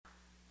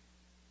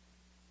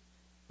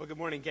Well, good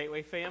morning,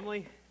 Gateway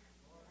family.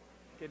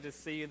 Good to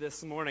see you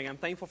this morning. I'm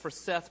thankful for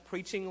Seth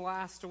preaching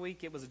last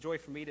week. It was a joy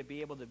for me to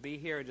be able to be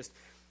here and just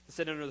to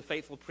sit under the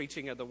faithful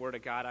preaching of the Word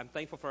of God. I'm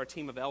thankful for our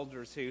team of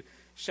elders who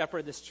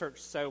shepherd this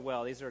church so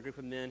well. These are a group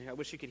of men who I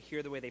wish you could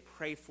hear the way they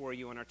pray for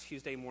you on our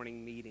Tuesday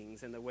morning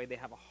meetings and the way they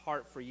have a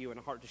heart for you and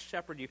a heart to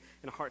shepherd you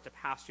and a heart to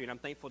pastor you. And I'm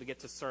thankful to get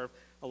to serve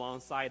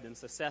alongside them.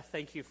 So, Seth,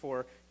 thank you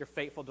for your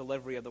faithful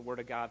delivery of the Word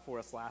of God for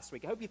us last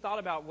week. I hope you thought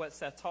about what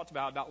Seth talked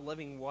about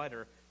living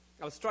water.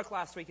 I was struck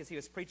last week as he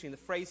was preaching, the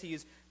phrase he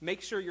used,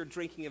 make sure you're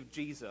drinking of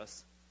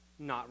Jesus,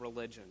 not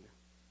religion.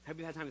 I hope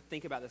you had time to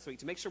think about this week,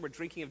 to make sure we're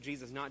drinking of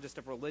Jesus, not just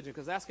of religion,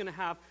 because that's going to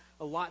have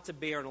a lot to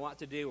bear and a lot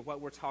to do with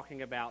what we're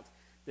talking about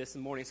this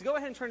morning. So go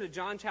ahead and turn to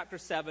John chapter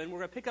 7. We're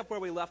going to pick up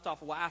where we left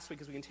off last week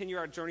as we continue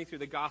our journey through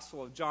the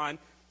Gospel of John.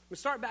 We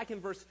start back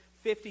in verse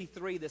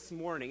 53 this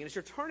morning. And as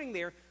you're turning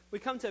there, we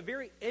come to a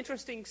very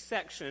interesting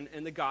section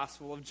in the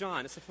Gospel of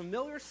John. It's a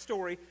familiar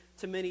story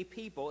to many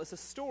people. It's a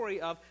story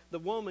of the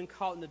woman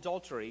caught in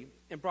adultery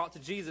and brought to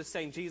Jesus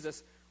saying,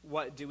 Jesus,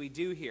 what do we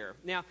do here?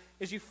 Now,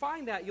 as you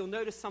find that, you'll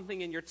notice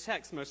something in your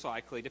text most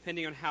likely,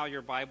 depending on how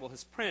your Bible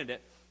has printed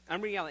it.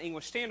 I'm reading out the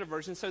English Standard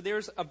Version, so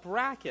there's a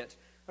bracket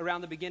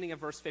around the beginning of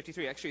verse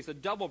 53. Actually, it's a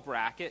double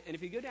bracket. And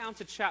if you go down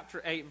to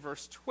chapter 8,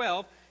 verse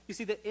 12, you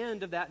see the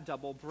end of that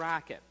double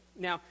bracket.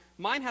 Now,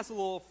 mine has a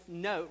little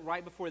note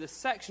right before this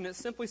section. It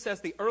simply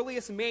says the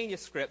earliest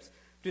manuscripts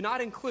do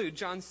not include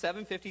John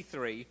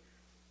 7:53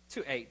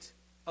 to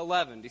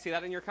 8:11. Do you see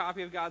that in your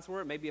copy of God's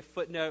Word? Maybe a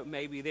footnote,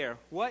 maybe there.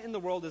 What in the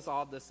world is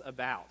all this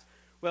about?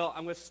 Well,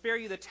 I'm going to spare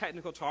you the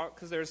technical talk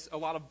because there's a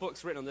lot of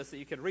books written on this that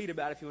you could read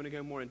about if you want to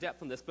go more in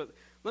depth on this. But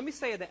let me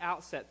say at the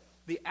outset,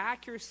 the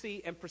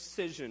accuracy and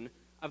precision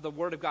of the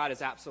Word of God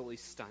is absolutely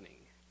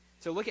stunning.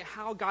 So look at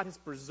how God has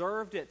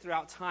preserved it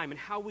throughout time and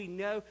how we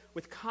know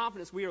with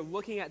confidence we are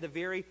looking at the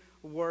very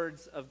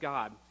words of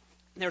God.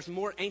 There's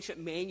more ancient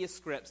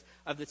manuscripts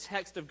of the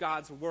text of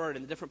God's Word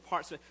and the different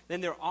parts of it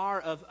than there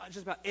are of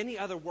just about any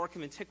other work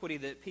of antiquity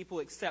that people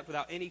accept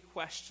without any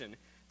question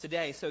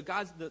today. So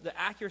the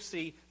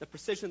accuracy, the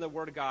precision of the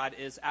Word of God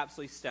is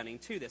absolutely stunning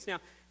to this. Now,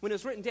 when it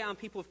was written down,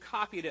 people have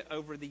copied it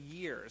over the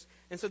years.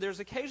 And so there's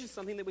occasionally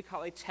something that we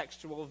call a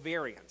textual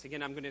variant.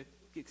 Again, I'm going to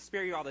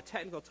spare you all the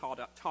technical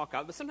talk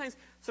of, but sometimes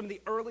some of the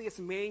earliest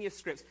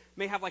manuscripts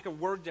may have like a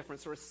word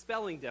difference or a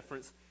spelling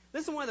difference.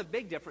 This is one of the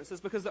big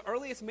differences because the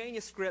earliest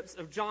manuscripts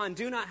of John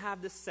do not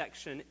have this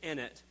section in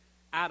it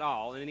at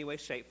all in any way,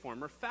 shape,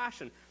 form, or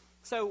fashion.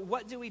 So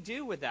what do we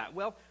do with that?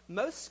 Well,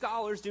 most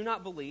scholars do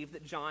not believe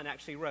that John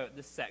actually wrote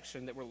this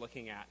section that we're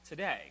looking at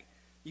today.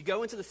 You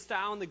go into the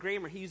style and the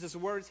grammar. He uses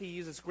words, he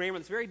uses grammar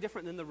that's very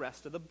different than the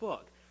rest of the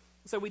book.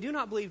 So we do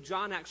not believe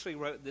John actually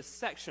wrote this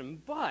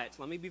section, but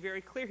let me be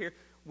very clear here.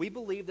 We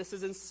believe this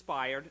is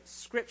inspired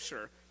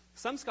Scripture.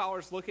 Some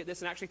scholars look at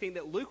this and actually think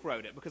that Luke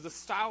wrote it because the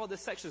style of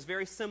this section is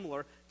very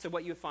similar to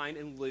what you find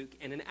in Luke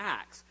and in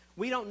Acts.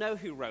 We don't know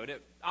who wrote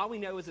it. All we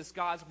know is it's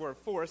God's word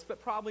for us,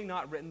 but probably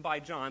not written by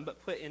John,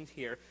 but put in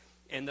here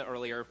in the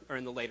earlier or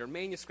in the later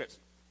manuscripts.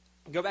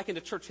 Go back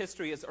into church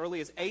history as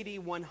early as AD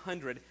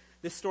 100.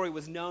 This story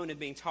was known and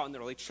being taught in the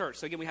early church.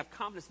 So again, we have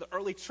confidence the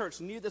early church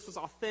knew this was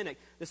authentic,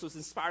 this was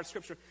inspired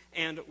Scripture,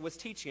 and was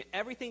teaching it.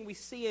 Everything we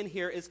see in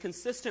here is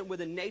consistent with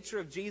the nature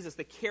of Jesus,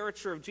 the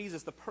character of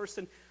Jesus, the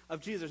person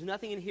of Jesus. There's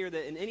nothing in here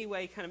that in any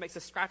way kind of makes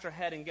us scratch our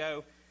head and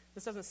go,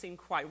 this doesn't seem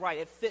quite right.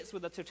 It fits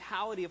with the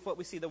totality of what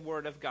we see the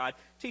Word of God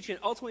teaching.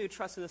 And ultimately, we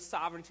trust in the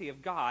sovereignty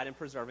of God and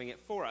preserving it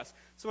for us.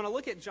 So when I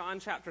look at John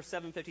chapter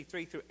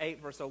 7:53 through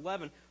 8, verse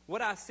 11,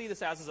 what I see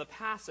this as is a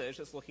passage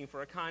that's looking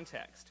for a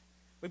context.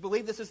 We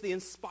believe this is the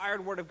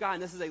inspired Word of God,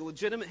 and this is a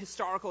legitimate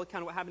historical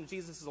account of what happened in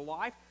Jesus'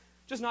 life,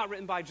 just not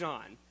written by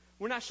John.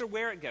 We're not sure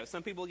where it goes.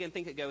 Some people, again,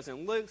 think it goes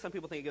in Luke. Some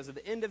people think it goes at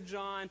the end of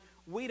John.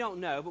 We don't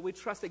know, but we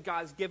trust that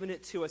God's given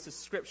it to us as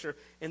Scripture,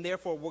 and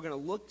therefore we're going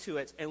to look to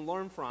it and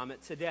learn from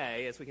it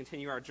today as we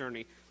continue our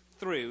journey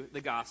through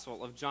the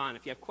Gospel of John.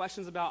 If you have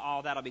questions about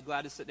all that, I'll be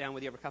glad to sit down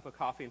with you over a cup of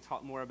coffee and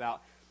talk more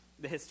about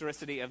the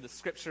historicity of the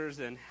Scriptures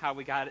and how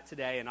we got it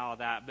today and all of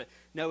that. But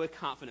know with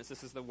confidence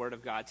this is the Word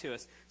of God to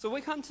us. So when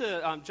we come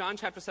to John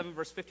chapter 7,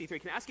 verse 53,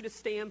 can I ask you to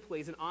stand,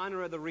 please, in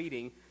honor of the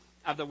reading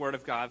of the Word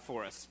of God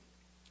for us.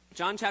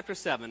 John chapter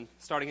 7,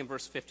 starting in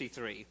verse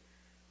 53.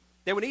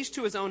 They went each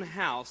to his own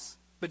house,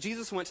 but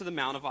Jesus went to the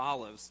Mount of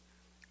Olives.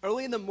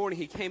 Early in the morning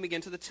he came again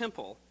to the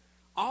temple.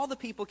 All the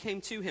people came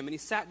to him, and he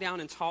sat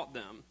down and taught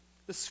them.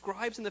 The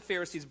scribes and the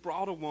Pharisees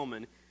brought a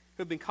woman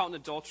who had been caught in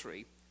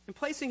adultery. And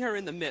placing her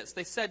in the midst,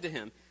 they said to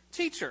him,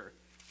 Teacher,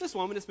 this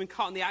woman has been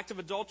caught in the act of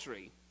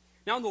adultery.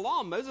 Now in the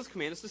law, Moses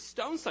commanded us to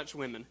stone such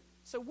women.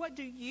 So what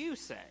do you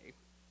say?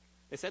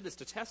 They said this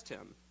to test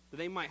him, that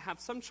they might have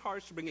some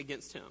charge to bring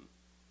against him.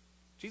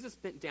 Jesus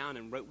bent down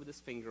and wrote with his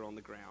finger on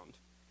the ground.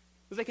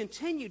 As they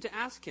continued to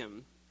ask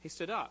him, he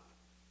stood up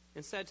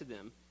and said to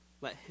them,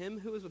 Let him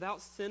who is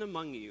without sin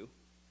among you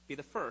be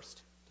the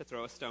first to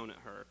throw a stone at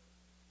her.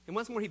 And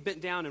once more he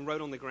bent down and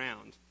wrote on the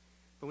ground.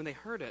 But when they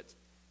heard it,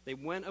 they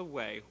went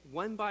away,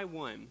 one by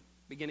one,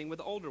 beginning with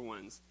the older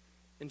ones.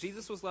 And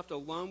Jesus was left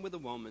alone with the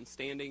woman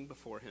standing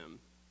before him.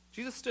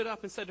 Jesus stood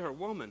up and said to her,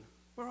 "Woman,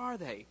 where are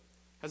they?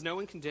 Has no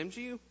one condemned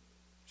you?"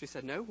 She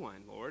said, "No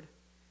one, Lord."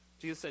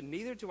 Jesus said,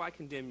 "Neither do I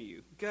condemn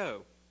you.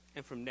 Go,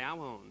 and from now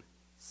on,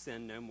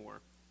 sin no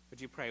more."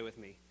 Would you pray with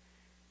me?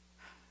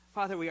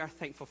 Father, we are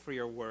thankful for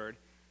your word.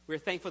 We are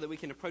thankful that we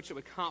can approach it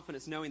with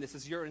confidence, knowing this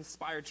is your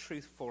inspired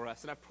truth for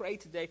us. And I pray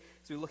today,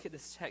 as we look at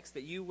this text,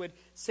 that you would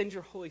send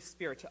your Holy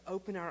Spirit to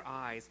open our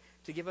eyes,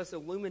 to give us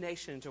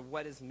illumination into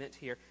what is meant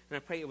here. And I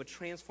pray it would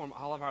transform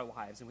all of our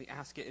lives. And we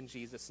ask it in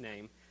Jesus'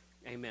 name.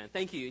 Amen.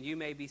 Thank you, and you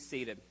may be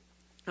seated.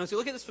 Now, as we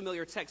look at this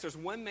familiar text, there's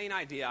one main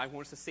idea I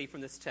want us to see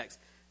from this text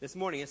this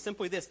morning. It's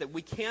simply this, that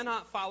we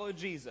cannot follow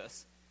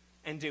Jesus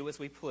and do as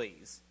we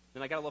please.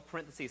 And I got a little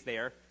parentheses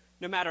there,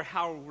 no matter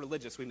how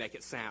religious we make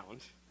it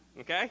sound.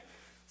 Okay?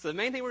 So the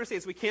main thing we're going to say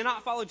is we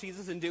cannot follow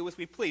Jesus and do as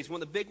we please.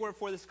 One of the big word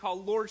for this is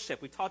called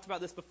lordship. We talked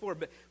about this before,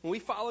 but when we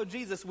follow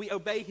Jesus, we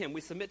obey him.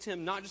 We submit to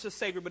him not just as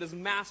Savior, but as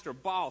master,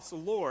 boss,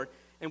 Lord.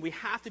 And we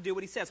have to do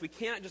what he says. We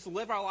cannot just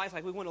live our lives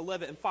like we want to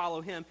live it and follow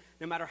him,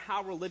 no matter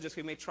how religious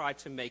we may try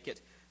to make it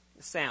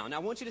sound. Now, I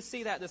want you to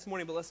see that this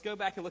morning, but let's go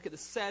back and look at the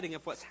setting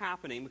of what's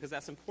happening, because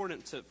that's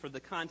important for the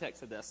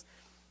context of this.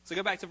 So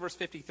go back to verse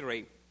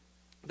 53.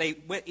 They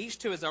went each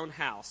to his own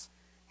house,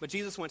 but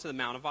Jesus went to the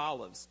Mount of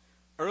Olives.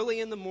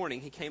 Early in the morning,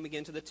 he came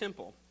again to the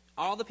temple.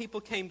 All the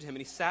people came to him,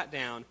 and he sat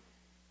down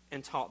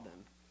and taught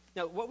them.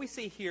 Now, what we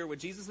see here with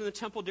Jesus in the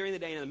temple during the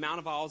day and the Mount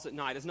of Olives at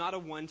night is not a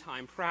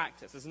one-time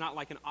practice. It's not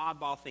like an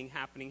oddball thing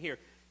happening here.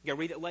 You can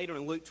read it later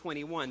in Luke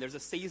 21. There's a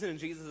season in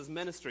Jesus'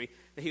 ministry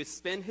that he would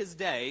spend his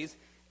days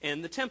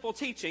in the temple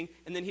teaching,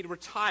 and then he'd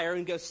retire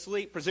and go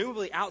sleep,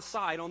 presumably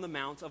outside on the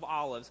Mount of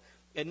Olives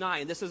at night.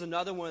 And this is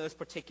another one of those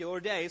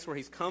particular days where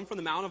he's come from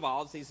the Mount of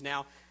Olives. He's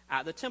now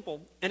at the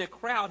temple, and a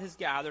crowd has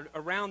gathered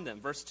around them.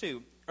 Verse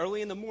 2,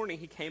 early in the morning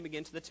he came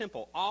again to the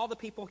temple. All the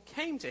people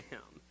came to him.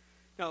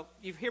 Now,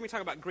 you hear me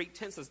talk about Greek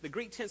tenses. The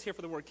Greek tense here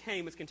for the word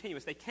came is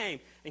continuous. They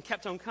came and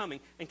kept on coming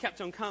and kept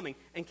on coming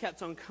and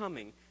kept on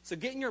coming. So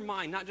get in your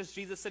mind, not just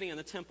Jesus sitting in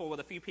the temple with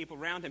a few people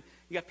around him.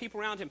 You have people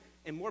around him,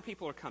 and more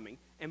people are coming,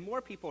 and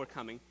more people are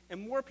coming,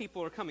 and more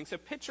people are coming. So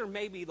picture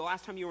maybe the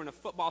last time you were in a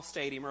football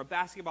stadium or a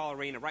basketball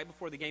arena right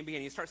before the game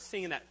began. You start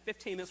seeing that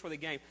 15 minutes before the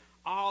game,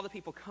 all the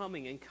people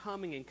coming and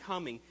coming and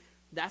coming.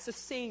 That's a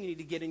scene you need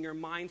to get in your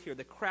mind here.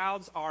 The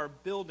crowds are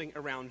building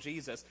around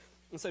Jesus.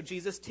 And so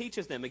Jesus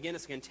teaches them. Again,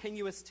 it's a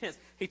continuous tense.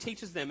 He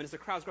teaches them, and as the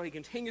crowds grow, he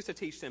continues to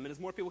teach them. And as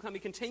more people come, he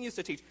continues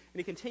to teach, and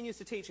he continues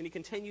to teach, and he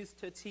continues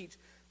to teach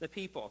the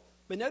people.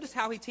 But notice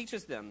how he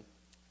teaches them.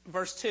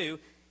 Verse 2,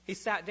 he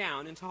sat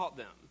down and taught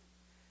them.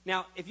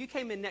 Now, if you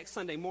came in next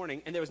Sunday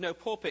morning, and there was no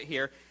pulpit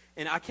here,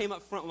 and I came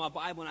up front with my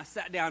Bible, and I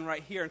sat down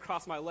right here and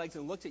crossed my legs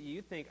and looked at you,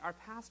 you'd think, our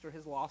pastor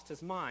has lost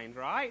his mind,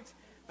 right?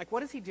 Like,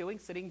 what is he doing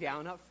sitting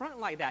down up front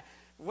like that?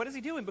 What is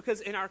he doing?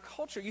 Because in our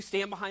culture, you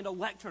stand behind a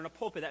lectern, a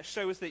pulpit. That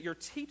shows that you're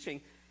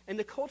teaching. In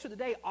the culture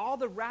today, all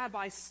the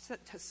rabbis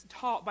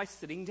taught by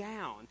sitting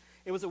down.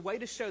 It was a way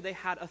to show they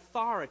had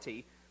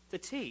authority to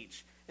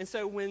teach. And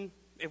so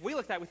if we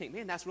look at that, we think,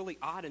 man, that's really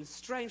odd and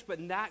strange. But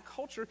in that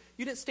culture,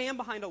 you didn't stand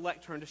behind a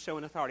lectern to show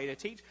an authority to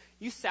teach.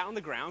 You sat on the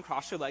ground,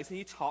 crossed your legs, and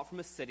you taught from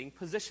a sitting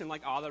position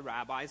like all the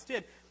rabbis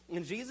did.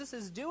 And Jesus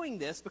is doing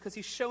this because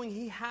he's showing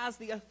he has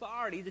the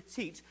authority to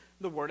teach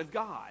the Word of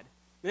God.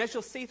 And as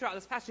you'll see throughout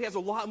this passage, he has a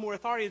lot more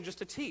authority than just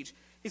to teach.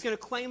 He's going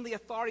to claim the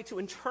authority to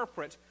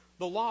interpret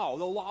the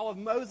law of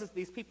Moses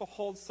these people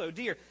hold so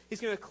dear.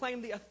 He's going to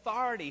claim the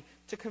authority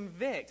to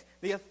convict,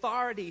 the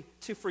authority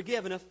to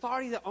forgive, an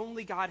authority that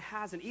only God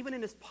has. And even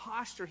in his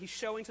posture, he's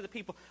showing to the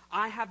people,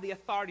 I have the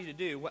authority to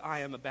do what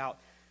I am about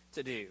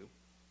to do.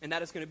 And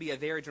that is going to be a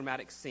very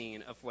dramatic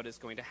scene of what is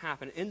going to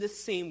happen. In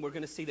this scene, we're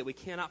going to see that we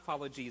cannot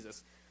follow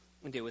Jesus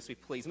and do as we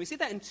please. And we see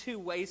that in two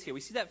ways here. We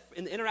see that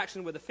in the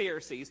interaction with the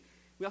Pharisees.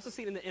 We also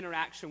see it in the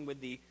interaction with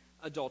the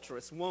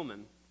adulterous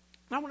woman.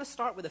 And I want to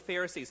start with the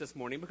Pharisees this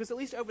morning because at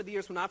least over the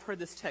years when I've heard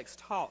this text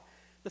taught,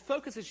 the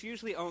focus is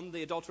usually on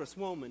the adulterous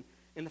woman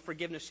and the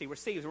forgiveness she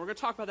receives. And we're going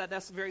to talk about that.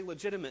 That's very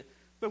legitimate.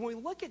 But when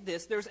we look at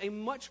this, there's a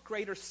much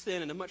greater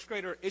sin and a much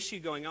greater issue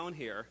going on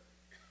here.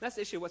 That's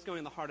the issue of what's going on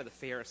in the heart of the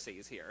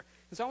Pharisees here.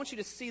 And so I want you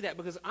to see that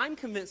because I'm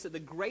convinced that the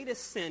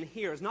greatest sin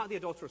here is not the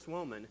adulterous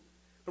woman,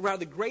 but rather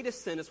the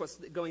greatest sin is what's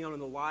going on in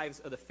the lives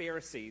of the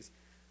Pharisees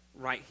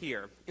right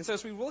here. And so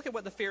as we look at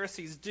what the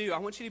Pharisees do, I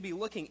want you to be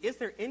looking, is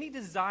there any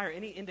desire,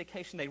 any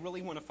indication they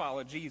really want to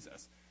follow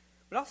Jesus?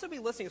 But also be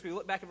listening as we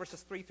look back at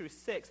verses 3 through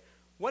 6.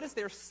 What is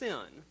their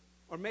sin?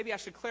 Or maybe I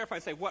should clarify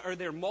and say, what are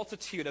their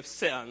multitude of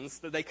sins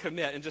that they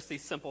commit in just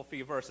these simple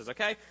few verses,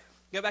 okay?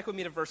 Go back with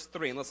me to verse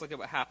 3, and let's look at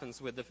what happens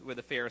with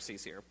the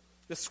Pharisees here.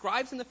 The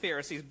scribes and the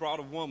Pharisees brought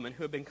a woman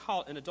who had been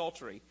caught in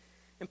adultery.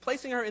 And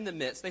placing her in the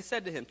midst, they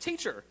said to him,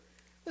 Teacher,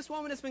 this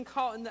woman has been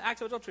caught in the act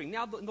of adultery.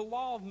 Now the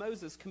law of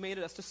Moses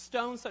commanded us to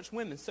stone such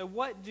women. So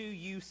what do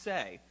you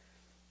say?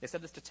 They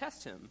said this to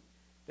test him.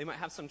 They might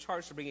have some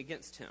charge to bring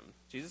against him.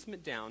 Jesus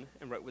bent down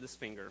and wrote with his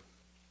finger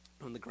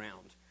on the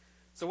ground.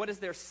 So what is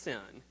their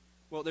sin?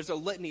 Well, there's a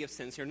litany of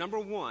sins here. Number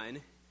one,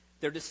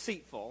 they're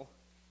deceitful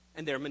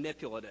and they're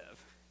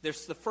manipulative.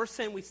 There's the first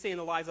sin we see in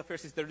the lives of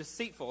Pharisees. They're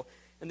deceitful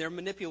and they're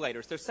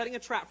manipulators. They're setting a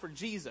trap for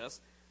Jesus.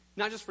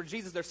 Not just for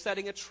Jesus, they're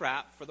setting a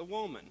trap for the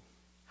woman.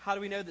 How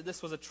do we know that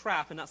this was a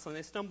trap and not something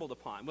they stumbled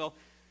upon? Well,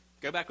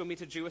 go back with me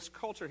to Jewish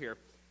culture here.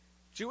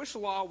 Jewish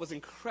law was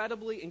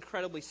incredibly,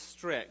 incredibly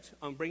strict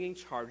on bringing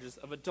charges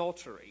of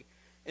adultery.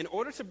 In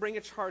order to bring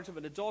a charge of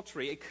an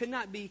adultery, it could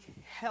not be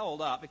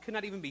held up, it could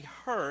not even be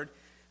heard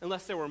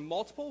unless there were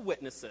multiple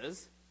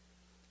witnesses,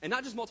 and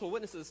not just multiple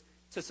witnesses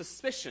to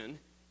suspicion,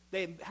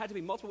 they had to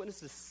be multiple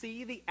witnesses to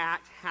see the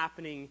act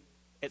happening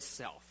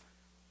itself.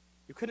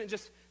 You couldn't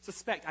just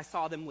suspect, I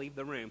saw them leave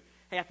the room.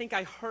 Hey, I think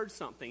I heard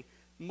something.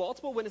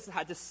 Multiple witnesses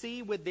had to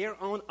see with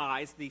their own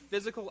eyes the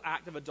physical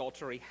act of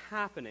adultery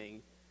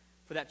happening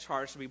for that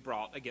charge to be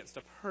brought against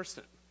a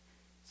person.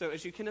 So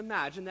as you can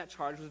imagine, that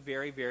charge was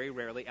very, very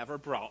rarely ever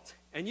brought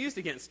and used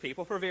against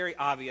people for very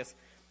obvious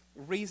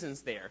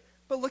reasons there.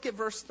 But look at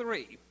verse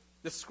 3.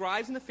 The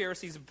scribes and the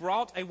Pharisees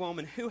brought a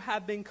woman who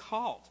had been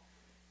caught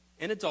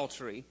in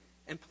adultery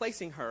and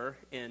placing her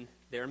in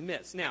their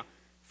midst. Now,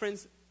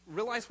 friends,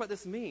 realize what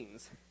this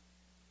means.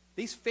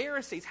 These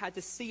Pharisees had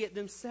to see it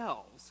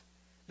themselves.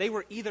 They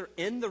were either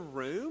in the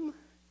room,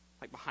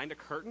 like behind a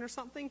curtain or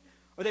something,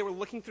 or they were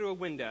looking through a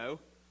window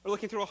or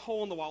looking through a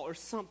hole in the wall or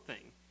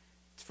something.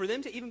 For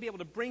them to even be able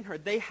to bring her,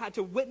 they had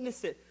to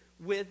witness it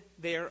with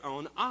their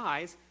own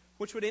eyes,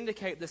 which would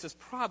indicate this is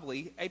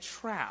probably a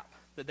trap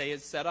that they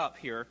had set up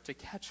here to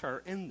catch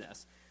her in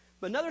this.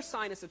 But another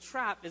sign it's a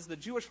trap is the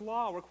Jewish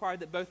law required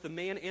that both the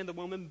man and the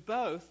woman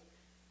both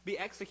be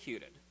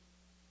executed.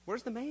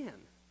 Where's the man?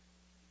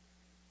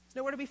 He's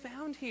nowhere to be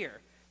found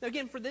here. Now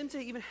again, for them to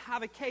even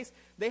have a case,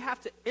 they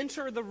have to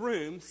enter the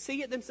room,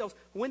 see it themselves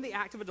when the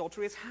act of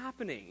adultery is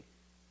happening.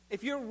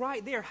 If you're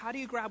right there, how do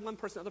you grab one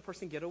person, other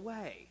person get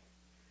away?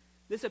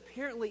 This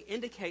apparently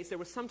indicates there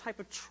was some type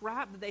of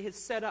trap that they had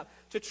set up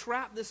to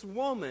trap this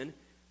woman,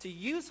 to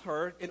use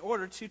her in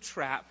order to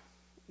trap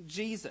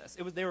Jesus.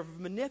 They were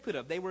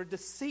manipulative. They were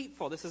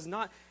deceitful. This is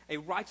not a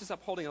righteous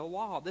upholding of the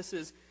law. This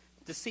is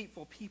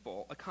deceitful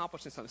people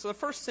accomplishing something. So the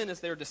first sin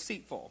is they're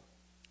deceitful.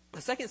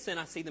 The second sin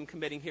I see them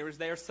committing here is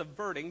they are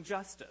subverting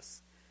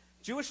justice.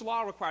 Jewish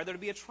law required there to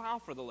be a trial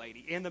for the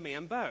lady and the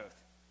man both.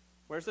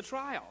 Where's the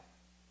trial?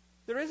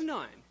 There is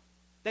none.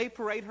 They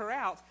parade her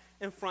out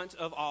in front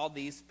of all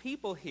these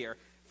people here.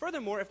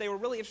 Furthermore, if they were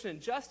really interested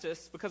in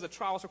justice because a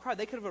trial was required,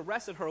 they could have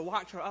arrested her,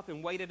 locked her up,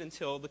 and waited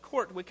until the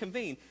court would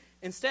convene.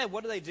 Instead,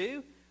 what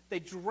do? They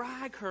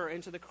drag her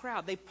into the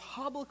crowd. They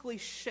publicly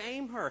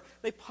shame her.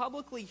 They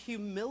publicly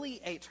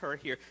humiliate her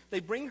here. They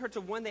bring her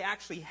to one they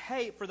actually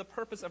hate for the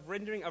purpose of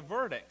rendering a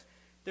verdict.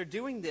 They're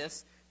doing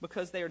this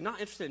because they are not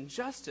interested in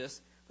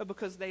justice, but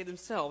because they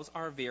themselves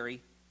are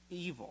very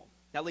evil.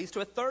 That leads to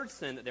a third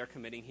sin that they're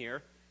committing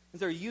here, is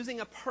they're using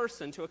a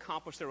person to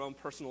accomplish their own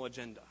personal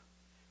agenda.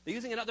 They're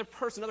using another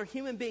person, another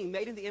human being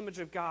made in the image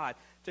of God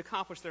to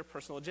accomplish their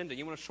personal agenda.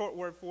 You want a short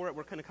word for it?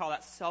 We're going to call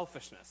that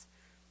selfishness.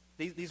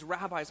 These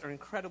rabbis are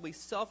incredibly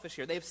selfish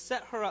here. They've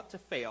set her up to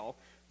fail.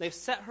 They've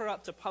set her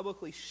up to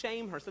publicly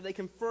shame her so they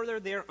can further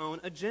their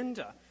own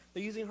agenda.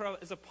 They're using her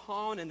as a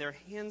pawn in their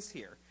hands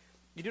here.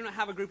 You do not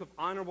have a group of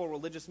honorable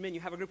religious men. You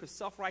have a group of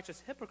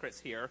self-righteous hypocrites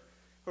here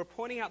who are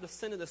pointing out the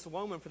sin of this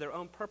woman for their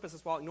own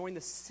purposes while ignoring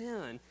the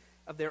sin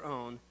of their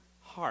own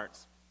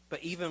hearts.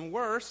 But even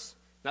worse,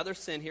 another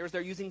sin here is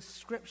they're using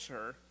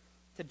Scripture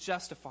to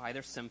justify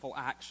their sinful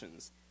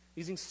actions.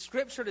 Using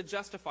Scripture to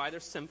justify their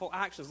sinful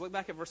actions. Look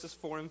back at verses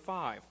 4 and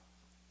 5.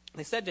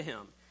 They said to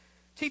him,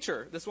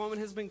 "Teacher, this woman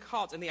has been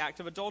caught in the act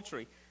of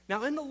adultery.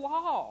 Now in the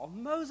law,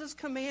 Moses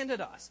commanded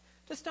us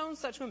to stone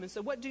such women.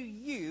 So what do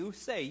you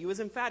say?" You as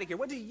emphatic here.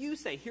 What do you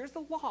say? Here's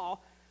the law.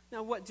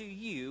 Now what do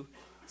you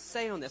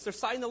say on this? They're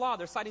citing the law.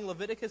 They're citing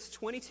Leviticus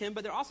 20:10,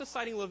 but they're also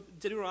citing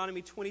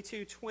Deuteronomy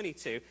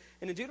 22:22.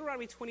 And in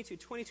Deuteronomy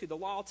 22:22, the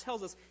law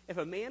tells us if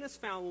a man is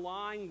found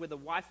lying with the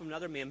wife of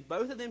another man,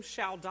 both of them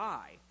shall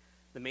die.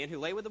 The man who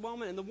lay with the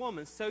woman and the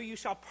woman, so you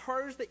shall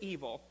purge the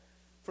evil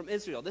from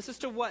Israel. This is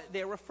to what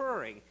they're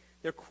referring.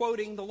 They're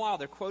quoting the law.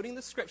 They're quoting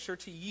the Scripture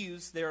to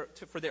use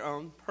for their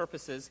own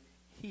purposes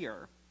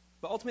here.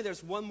 But ultimately,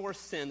 there's one more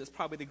sin that's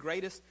probably the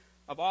greatest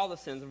of all the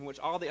sins from which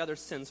all the other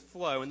sins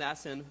flow, and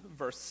that's in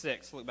verse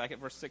 6. Look back at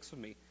verse 6 with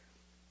me.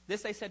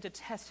 This they said to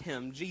test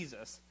him,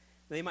 Jesus,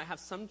 that they might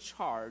have some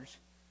charge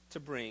to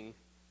bring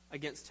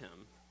against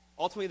him.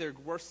 Ultimately, their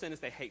worst sin is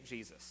they hate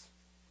Jesus.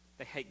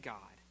 They hate God.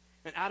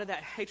 And out of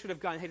that hatred of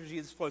God and hatred of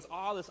Jesus flows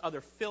all this other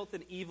filth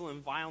and evil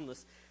and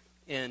vileness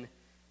in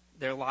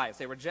their lives.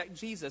 They reject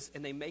Jesus,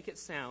 and they make it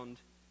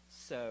sound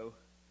so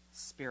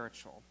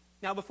spiritual.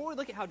 Now, before we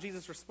look at how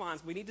Jesus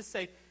responds, we need to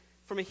say,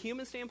 from a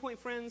human standpoint,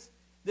 friends,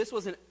 this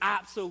was an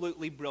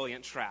absolutely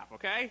brilliant trap,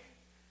 okay?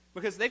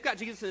 Because they've got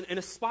Jesus in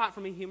a spot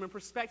from a human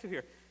perspective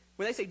here.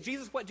 When they say,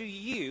 "Jesus, what do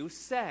you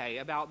say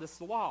about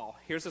this law?"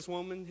 Here's this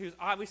woman who's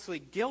obviously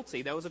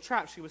guilty. That was a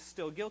trap. She was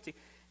still guilty.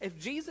 If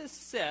Jesus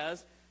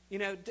says,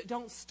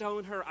 don't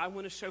stone her. I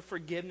want to show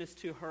forgiveness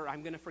to her.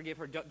 I'm going to forgive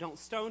her. Don't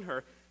stone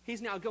her.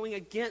 He's now going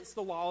against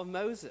the law of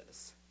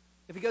Moses.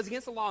 If he goes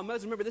against the law of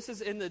Moses, remember, this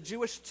is in the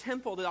Jewish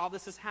temple that all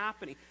this is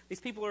happening.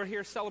 These people are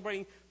here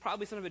celebrating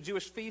probably some of a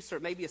Jewish feast, or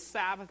it may be a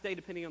Sabbath day,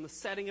 depending on the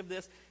setting of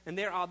this, and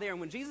they're all there. And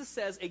when Jesus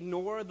says,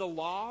 ignore the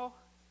law,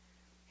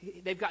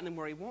 they've gotten him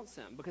where he wants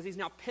him, because he's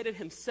now pitted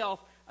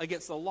himself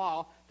against the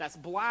law. That's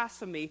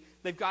blasphemy.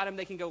 They've got him.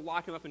 They can go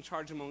lock him up and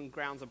charge him on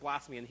grounds of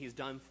blasphemy, and he's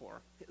done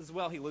for. As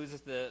well, he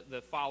loses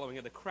the following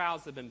of the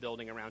crowds that have been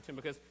building around him,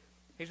 because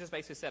he's just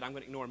basically said, I'm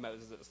going to ignore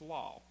Moses'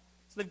 law.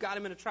 So they've got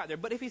him in a trap there.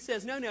 But if he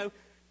says, no,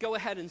 go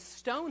ahead and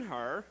stone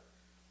her,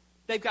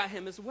 they've got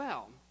him as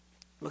well.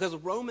 Because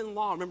Roman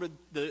law, remember,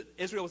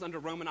 Israel was under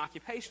Roman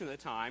occupation at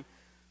the time.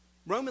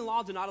 Roman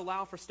law did not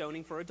allow for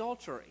stoning for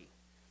adultery.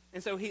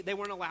 And so they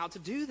weren't allowed to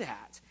do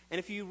that. And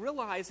if you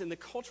realize in the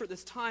culture at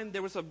this time,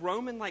 there was a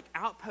Roman-like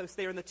outpost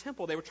there in the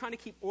temple. They were trying to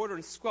keep order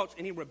and squelch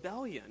any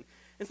rebellion.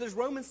 And so there's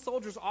Roman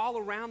soldiers all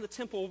around the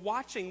temple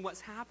watching what's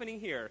happening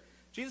here.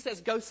 Jesus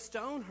says, go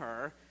stone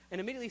her. And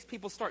immediately these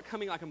people start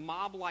coming like a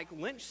mob-like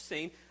lynch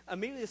scene.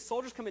 Immediately the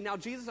soldiers come in. Now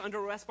Jesus is under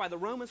arrest by the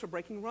Romans for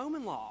breaking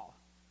Roman law.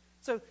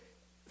 So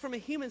from a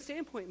human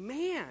standpoint,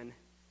 man,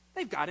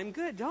 they've got him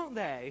good, don't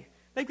they?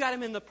 They've got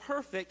him in the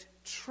perfect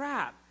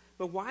trap.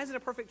 But why is it a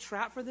perfect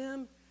trap for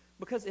them?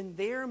 Because in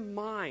their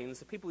minds,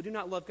 the people who do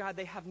not love God,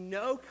 they have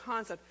no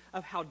concept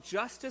of how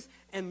justice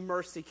and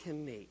mercy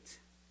can meet.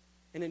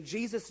 And in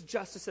Jesus,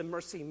 justice and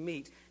mercy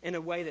meet in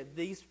a way that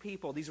these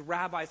people, these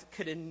rabbis,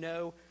 could in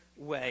no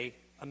way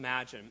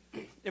imagine.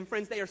 And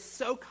friends, they are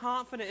so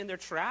confident in their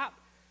trap.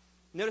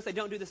 Notice they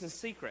don't do this in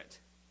secret.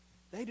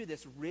 They do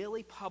this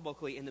really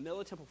publicly in the middle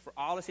of the temple for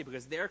all to see,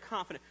 because they're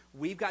confident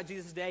we've got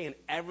Jesus today and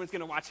everyone's going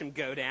to watch him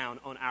go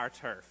down on our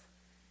turf.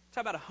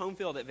 Talk about a home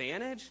field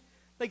advantage.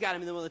 They got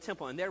him in the middle of the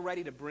temple, and they're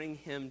ready to bring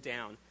him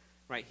down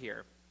right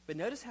here. But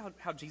notice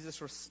how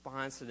Jesus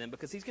responds to them,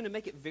 because he's going to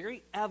make it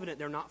very evident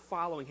they're not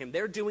following him.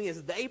 They're doing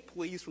as they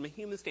please from a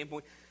human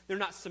standpoint. They're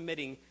not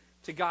submitting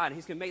to God. And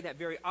he's going to make that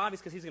very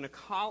obvious, because he's going to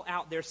call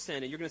out their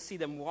sin, and you're going to see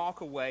them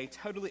walk away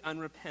totally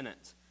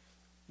unrepentant,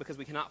 because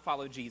we cannot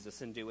follow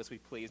Jesus and do as we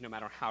please, no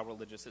matter how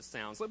religious it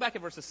sounds. Look back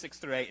at verses 6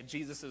 through 8 at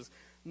Jesus'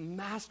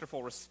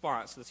 masterful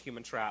response to this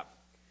human trap.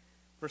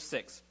 Verse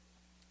 6.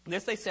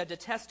 This they said to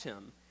test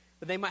him,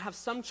 that they might have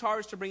some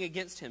charge to bring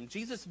against him.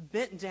 Jesus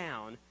bent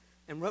down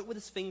and wrote with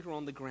his finger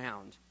on the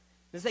ground.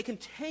 And as they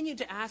continued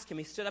to ask him,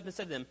 he stood up and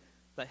said to them,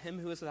 let him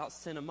who is without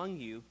sin among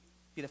you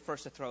be the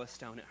first to throw a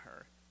stone at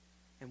her.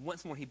 And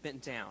once more he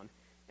bent down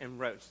and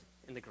wrote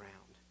in the ground.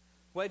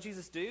 What did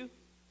Jesus do?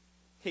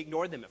 He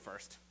ignored them at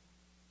first.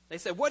 They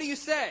said, what do you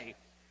say?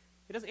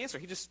 He doesn't answer.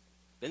 He just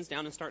bends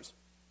down and starts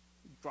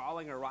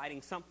drawing or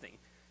writing something.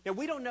 Now,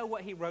 we don't know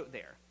what he wrote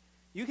there.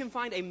 You can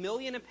find a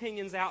million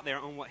opinions out there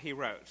on what he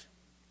wrote.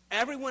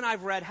 Everyone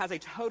I've read has a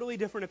totally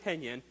different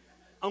opinion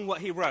on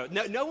what he wrote.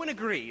 No one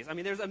agrees. I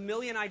mean, there's a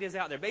million ideas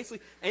out there.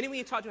 Basically, anyone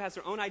you talk to has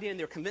their own idea, and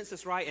they're convinced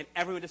it's right, and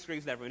everyone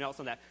disagrees with everyone else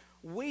on that.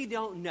 We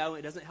don't know.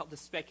 It doesn't help to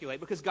speculate,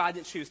 because God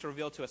didn't choose to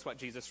reveal to us what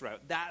Jesus wrote.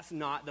 That's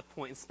not the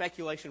point. And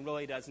speculation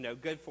really does no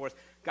good for us.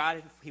 God,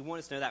 if he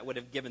wanted us to know that, would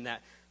have given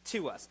that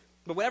to us.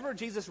 But whatever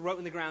Jesus wrote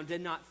in the ground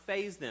did not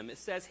faze them. It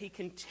says they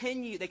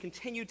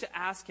continued to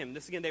ask him.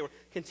 This again, they were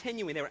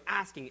continuing. They were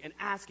asking and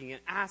asking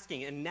and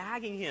asking and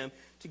nagging him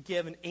to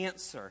give an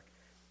answer.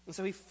 And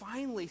so he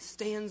finally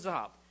stands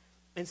up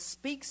and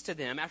speaks to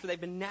them after they've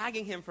been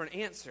nagging him for an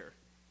answer.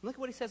 Look at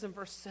what he says in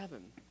verse 7.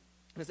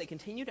 And as they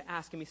continued to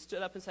ask him, he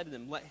stood up and said to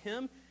them, let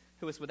him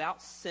who is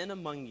without sin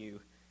among you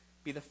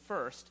be the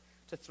first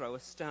to throw a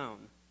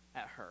stone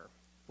at her.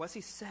 What's he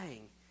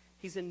saying?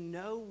 He's in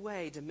no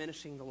way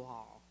diminishing the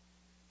law.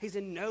 He's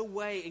in no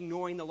way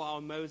ignoring the law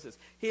of Moses.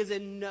 He is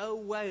in no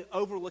way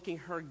overlooking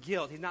her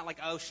guilt. He's not like,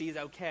 oh, she's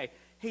okay.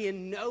 He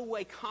in no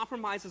way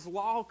compromises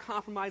law,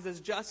 compromises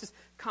justice,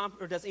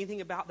 or does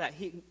anything about that.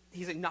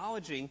 He's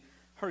acknowledging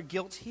her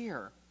guilt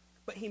here.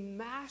 But he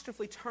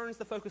masterfully turns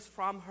the focus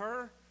from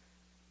her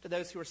to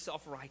those who are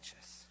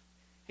self-righteous.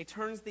 He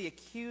turns the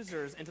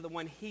accusers into the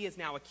one he is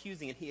now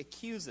accusing, and he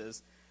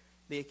accuses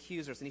the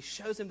accusers. And he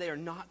shows them they are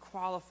not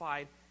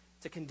qualified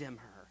to condemn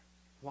her.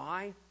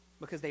 Why?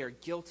 Because they are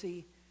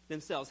guilty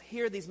themselves.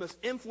 Here, these most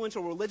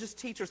influential religious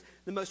teachers,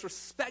 the most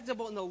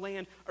respectable in the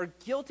land, are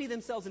guilty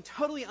themselves and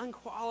totally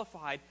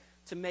unqualified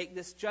to make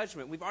this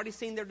judgment. We've already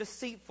seen they're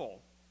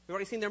deceitful. We've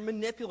already seen they're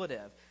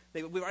manipulative.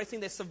 We've already seen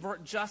they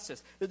subvert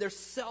justice. That they're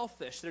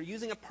selfish. They're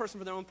using a person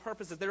for their own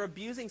purposes. They're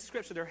abusing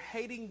Scripture. They're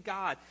hating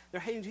God. They're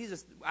hating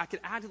Jesus. I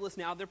could add to the list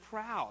now. They're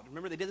proud.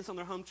 Remember, they did this on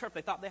their home turf.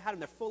 They thought they had him.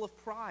 They're full of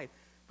pride.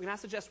 But can I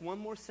suggest one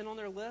more sin on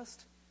their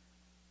list?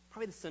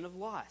 Probably the sin of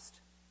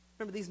lust.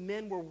 Remember, these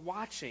men were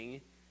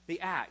watching the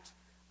act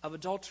of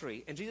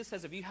adultery. And Jesus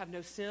says, if you have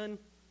no sin,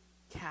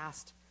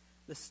 cast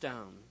the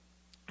stone.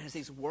 And as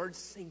these words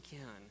sink in,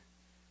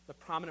 the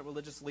prominent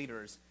religious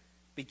leaders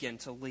begin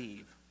to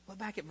leave. Look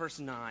back at verse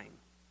 9.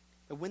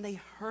 But when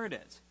they heard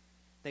it,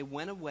 they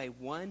went away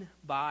one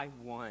by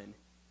one,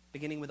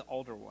 beginning with the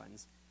older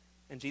ones.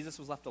 And Jesus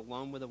was left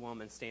alone with a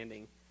woman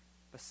standing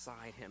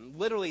beside him.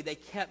 Literally, they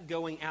kept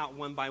going out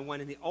one by one,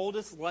 and the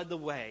oldest led the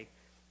way,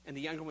 and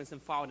the younger ones then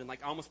followed in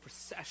like almost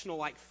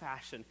processional-like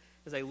fashion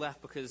as they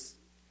left, because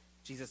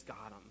Jesus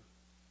got them.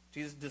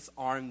 Jesus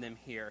disarmed them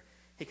here.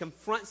 He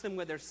confronts them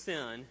with their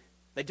sin.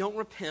 They don't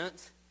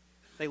repent.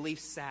 They leave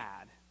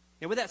sad.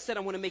 And with that said, I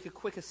want to make a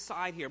quick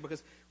aside here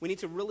because we need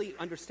to really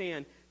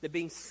understand that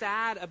being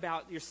sad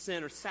about your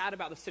sin or sad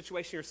about the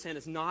situation you're in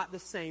is not the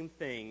same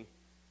thing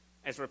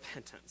as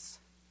repentance.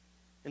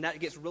 And that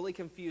gets really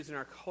confused in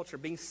our culture.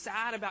 Being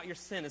sad about your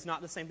sin is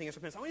not the same thing as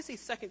repentance. I want to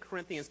see 2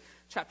 Corinthians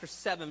chapter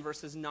 7,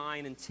 verses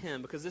 9 and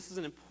 10, because this is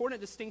an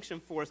important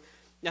distinction for us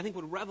that I think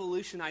would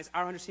revolutionize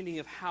our understanding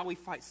of how we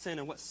fight sin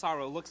and what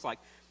sorrow looks like.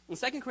 In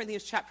 2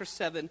 Corinthians chapter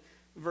 7,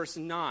 verse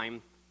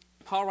 9,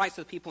 Paul writes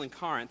to the people in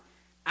Corinth,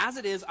 "As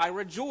it is, I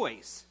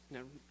rejoice."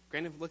 Now,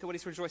 granted, look at what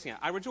he's rejoicing at.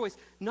 "I rejoice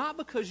not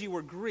because you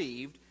were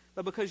grieved,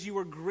 but because you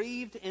were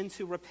grieved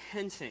into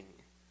repenting.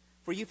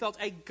 For you felt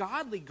a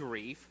godly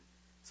grief,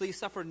 so you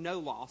suffered no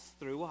loss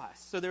through us."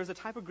 So there's a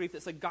type of grief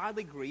that's a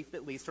godly grief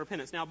that leads to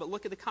repentance. Now, but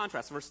look at the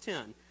contrast, verse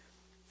 10.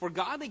 "For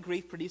godly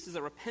grief produces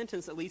a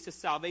repentance that leads to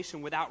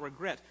salvation without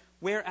regret,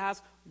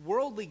 whereas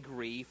worldly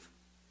grief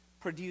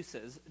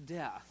produces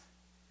death."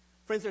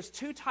 Friends, there's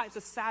two types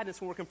of sadness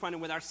when we're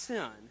confronted with our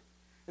sin.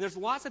 And there's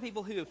lots of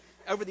people who,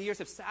 over the years,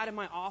 have sat in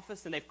my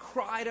office and they've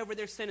cried over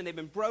their sin and they've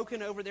been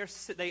broken over their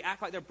sin. They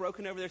act like they're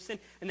broken over their sin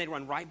and they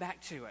run right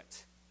back to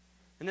it.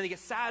 And then they get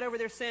sad over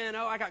their sin.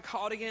 "Oh, I got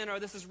caught again," or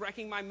 "This is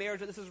wrecking my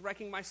marriage," or "This is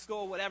wrecking my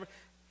school," whatever.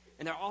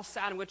 And they're all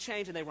sad and with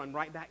change and they run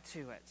right back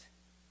to it.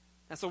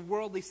 That's a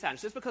worldly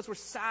sadness. Just because we're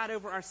sad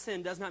over our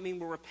sin does not mean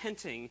we're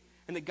repenting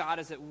and that God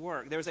is at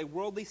work. There's a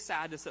worldly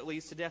sadness that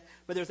leads to death,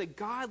 but there's a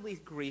godly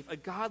grief, a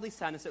godly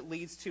sadness that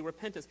leads to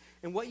repentance.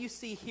 And what you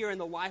see here in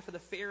the life of the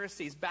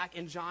Pharisees back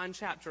in John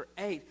chapter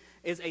 8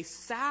 is a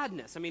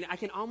sadness. I mean, I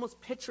can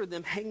almost picture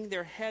them hanging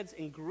their heads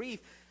in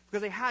grief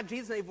because they had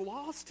Jesus and they've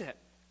lost it.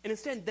 And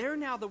instead, they're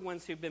now the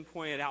ones who've been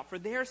pointed out for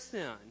their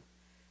sin.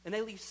 And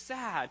they leave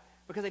sad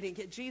because they didn't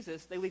get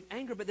Jesus. They leave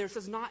anger, but this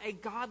is not a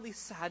godly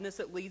sadness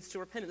that leads to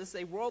repentance. This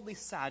is a worldly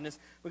sadness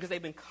because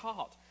they've been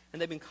caught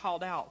and they've been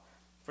called out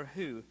for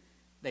who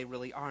they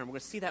really are. And we're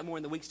going to see that more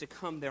in the weeks to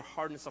come, their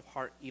hardness of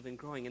heart even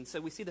growing. And so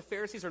we see the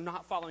Pharisees are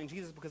not following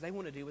Jesus because they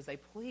want to do as they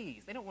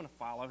please. They don't want to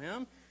follow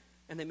him.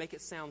 And they make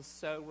it sound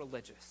so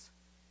religious.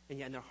 And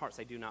yet in their hearts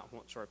they do not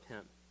want to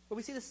repent. But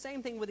we see the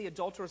same thing with the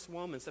adulterous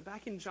woman. So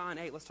back in John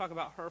 8, let's talk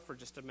about her for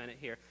just a minute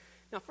here.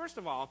 Now, first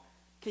of all,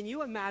 can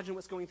you imagine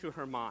what's going through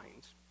her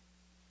mind?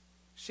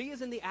 She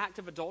is in the act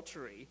of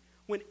adultery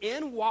when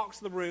in walks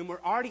the room, or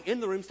already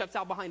in the room, steps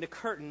out behind a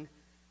curtain,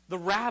 the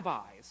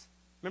rabbis.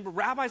 Remember,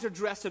 rabbis are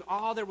dressed in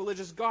all their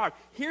religious garb.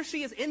 Here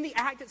she is in the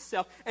act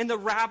itself, and the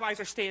rabbis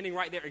are standing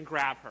right there and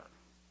grab her.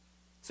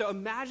 So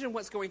imagine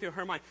what's going through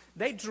her mind.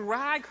 They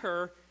drag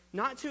her,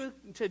 not to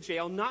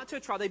jail, not to a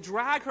trial. They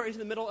drag her into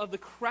the middle of the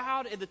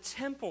crowd in the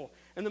temple,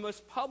 in the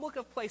most public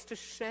of places, to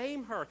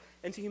shame her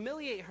and to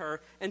humiliate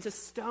her and to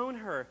stone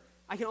her.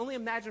 I can only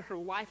imagine her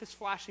life is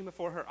flashing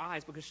before her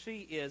eyes because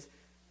she is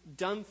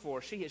done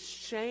for. She is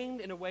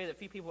shamed in a way that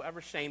few people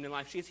ever shamed in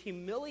life. She is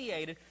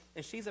humiliated,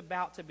 and she's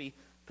about to be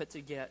put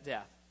to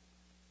death.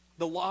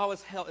 The law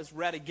is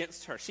read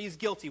against her. She's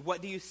guilty.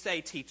 What do you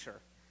say, teacher?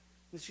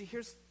 And she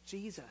hears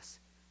Jesus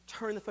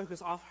turn the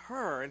focus off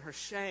her and her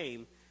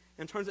shame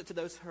and turns it to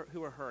those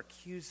who are her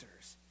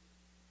accusers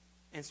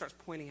and starts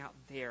pointing out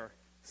their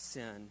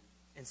sin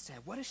instead.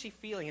 What is she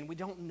feeling? And we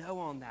don't know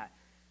on that.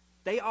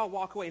 They all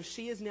walk away, and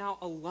she is now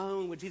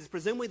alone with Jesus.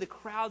 Presumably the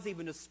crowd's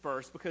even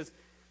dispersed because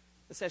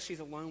it says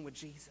she's alone with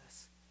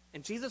Jesus.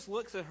 And Jesus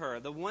looks at her.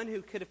 The one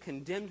who could have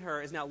condemned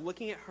her is now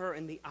looking at her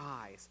in the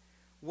eyes.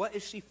 What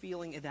is she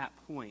feeling at that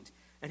point?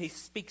 And he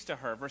speaks to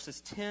her,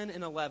 verses 10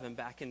 and 11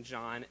 back in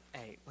John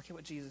 8. Look at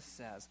what Jesus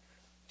says.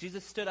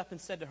 Jesus stood up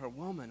and said to her,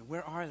 "Woman,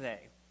 where are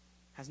they?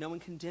 Has no one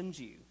condemned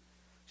you?"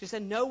 She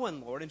said, "No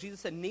one, Lord." And Jesus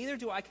said, "Neither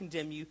do I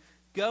condemn you.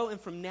 Go, and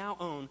from now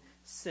on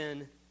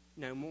sin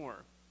no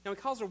more." Now, he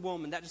calls her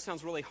woman. That just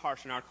sounds really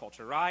harsh in our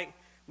culture, right?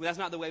 Well, that's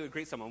not the way we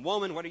greet someone.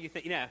 "Woman, what do you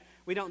think?"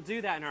 We don't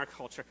do that in our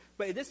culture.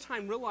 But at this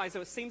time, realize,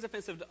 though it seems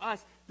offensive to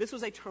us, this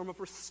was a term of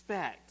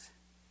respect.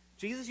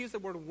 Jesus used the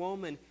word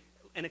woman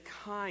in a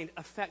kind,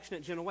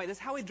 affectionate, gentle way. That's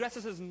how he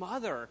addresses his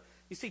mother.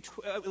 You see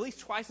at least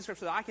twice in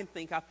Scripture that I can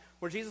think of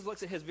where Jesus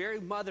looks at his very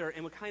mother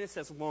and kind of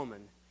says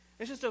woman.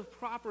 It's just a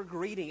proper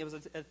greeting. It was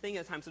a thing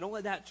at times. So don't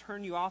let that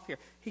turn you off here.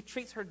 He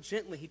treats her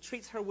gently. He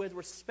treats her with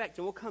respect.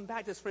 And we'll come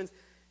back to this, friends.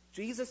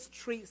 Jesus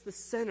treats the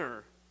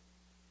sinner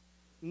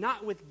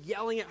not with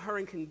yelling at her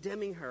and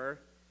condemning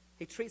her.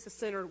 He treats the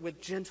sinner with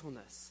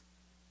gentleness,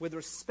 with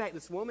respect.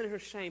 This woman in her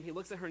shame, he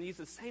looks at her and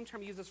uses the same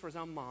term he uses for his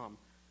own mom.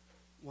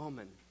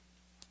 Woman.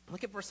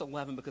 Look at verse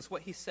 11, because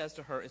what he says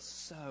to her is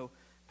so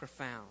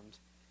profound.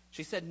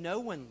 She said, "No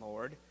one,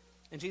 Lord."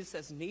 And Jesus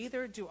says,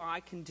 "Neither do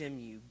I condemn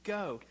you.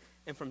 Go,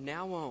 and from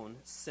now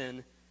on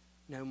sin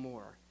no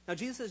more." Now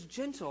Jesus is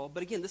gentle,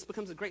 but again, this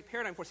becomes a great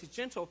paradigm for us. He's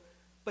gentle,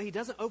 but he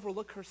doesn't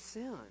overlook her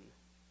sin.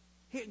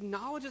 He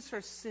acknowledges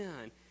her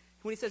sin.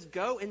 When he says,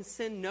 "Go and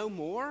sin no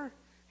more,"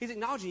 he's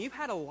acknowledging you've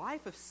had a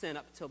life of sin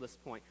up until this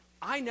point.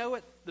 I know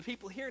it. The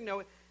people here know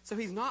it. So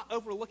he's not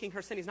overlooking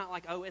her sin. He's not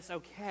like, "Oh, it's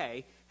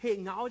okay." He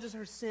acknowledges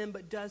her sin,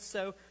 but does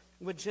so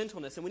with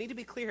gentleness. And we need to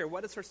be clear here.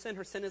 What is her sin?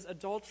 Her sin is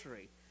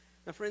adultery.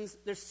 Now, friends,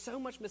 there's so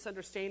much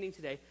misunderstanding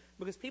today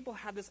because people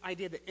have this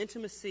idea that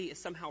intimacy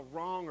is somehow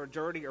wrong or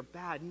dirty or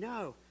bad.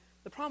 No.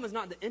 The problem is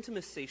not the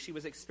intimacy she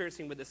was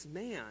experiencing with this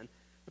man.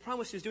 The problem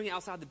was she was doing it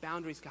outside the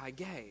boundaries God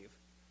gave.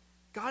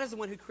 God is the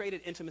one who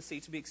created intimacy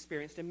to be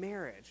experienced in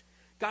marriage.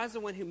 God is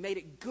the one who made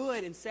it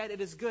good and said it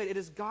is good. It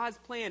is God's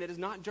plan. It is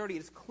not dirty.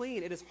 It is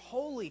clean. It is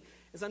holy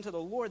as unto the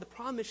Lord. The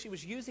problem is she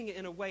was using it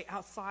in a way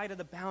outside of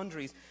the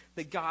boundaries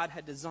that God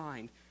had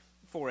designed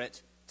for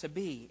it to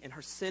be. And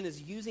her sin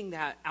is using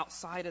that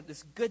outside of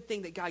this good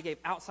thing that God gave,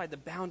 outside the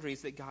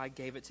boundaries that God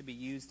gave it to be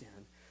used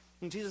in.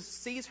 And Jesus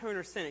sees her in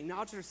her sin,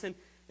 acknowledges her sin,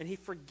 and he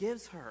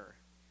forgives her.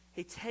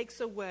 He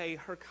takes away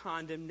her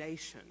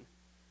condemnation.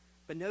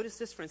 But notice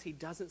this, friends, he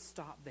doesn't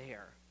stop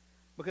there.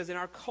 Because in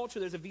our culture,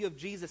 there's a view of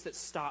Jesus that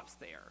stops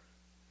there.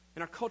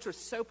 And our culture is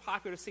so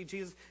popular to see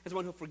Jesus as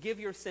one who'll forgive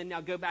your sin.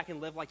 Now go back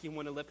and live like you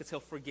want to live because he'll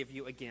forgive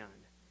you again.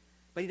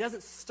 But he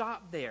doesn't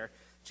stop there.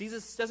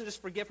 Jesus doesn't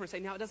just forgive her and say,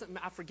 now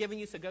I've forgiven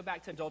you, so go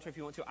back to adultery if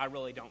you want to. I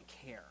really don't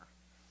care.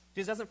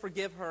 Jesus doesn't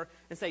forgive her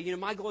and say,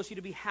 my goal is you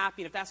to be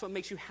happy. And if that's what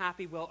makes you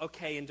happy, well,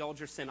 okay, indulge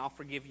your sin. I'll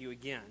forgive you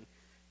again.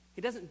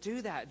 He doesn't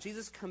do that.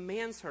 Jesus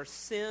commands her,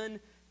 sin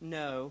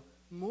no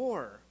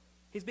more.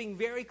 He's being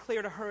very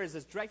clear to her, as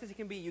direct as he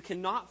can be. You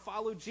cannot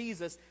follow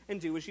Jesus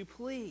and do as you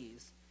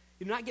please.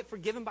 You do not get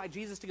forgiven by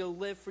Jesus to go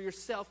live for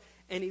yourself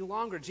any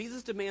longer.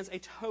 Jesus demands a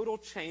total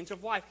change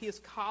of life. He is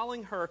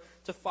calling her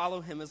to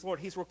follow him as Lord.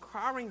 He's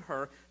requiring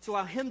her to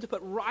allow him to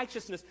put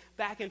righteousness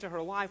back into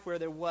her life where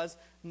there was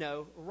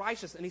no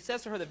righteousness. And he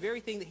says to her the very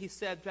thing that he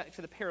said back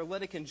to the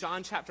paralytic in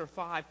John chapter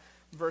 5,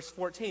 verse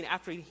 14.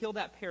 After he healed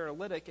that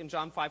paralytic in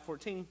John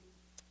 5:14,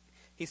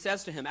 he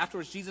says to him,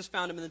 afterwards Jesus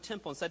found him in the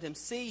temple and said to him,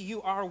 see,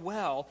 you are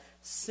well,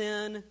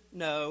 sin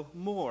no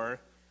more,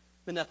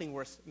 that nothing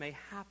worse may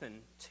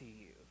happen to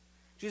you.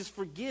 Jesus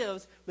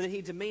forgives, but then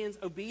he demands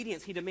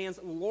obedience. He demands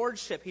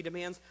lordship. He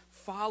demands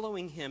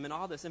following him and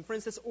all this. And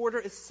friends, this order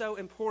is so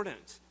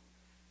important.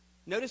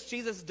 Notice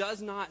Jesus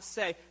does not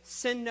say,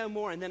 sin no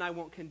more and then I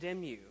won't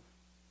condemn you.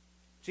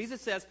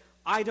 Jesus says,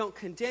 I don't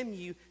condemn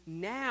you,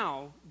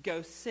 now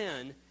go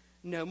sin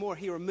no more.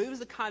 He removes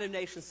the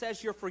condemnation,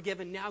 says you're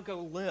forgiven, now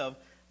go live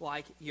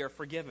like you're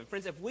forgiven.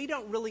 Friends, if we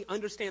don't really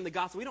understand the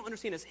gospel, we don't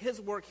understand it's his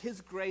work, his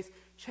grace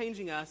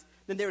changing us,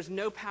 then there is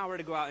no power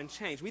to go out and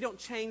change. We don't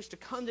change to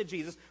come to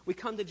Jesus. We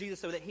come to Jesus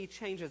so that he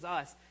changes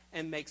us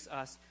and makes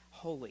us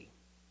holy.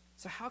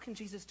 So how can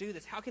Jesus do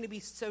this? How can he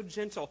be so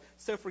gentle,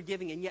 so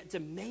forgiving, and yet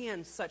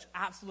demand such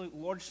absolute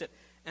lordship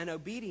and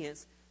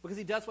obedience? Because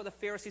he does what the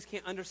Pharisees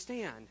can't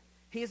understand.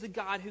 He is the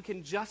God who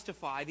can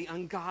justify the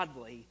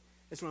ungodly,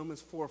 as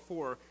Romans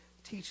 4:4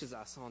 teaches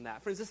us on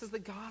that. Friends, this is the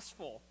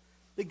gospel.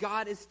 That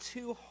God is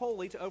too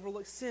holy to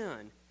overlook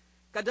sin.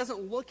 God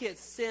doesn't look at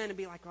sin and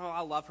be like, oh, I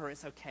love her,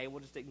 it's okay,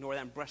 we'll just ignore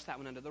that and brush that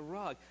one under the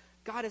rug.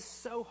 God is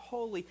so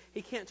holy,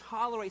 he can't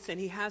tolerate sin.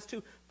 He has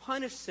to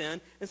punish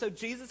sin. And so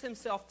Jesus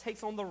himself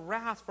takes on the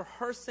wrath for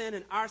her sin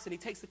and our sin. He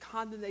takes the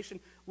condemnation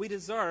we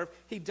deserve.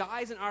 He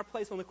dies in our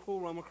place on the cruel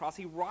Roman cross.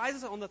 He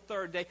rises on the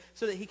third day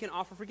so that he can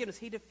offer forgiveness.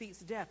 He defeats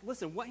death.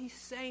 Listen, what he's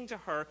saying to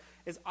her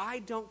is, I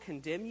don't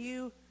condemn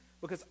you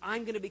because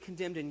I'm going to be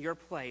condemned in your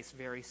place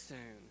very soon.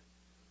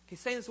 He's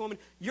saying to this woman,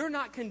 you're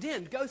not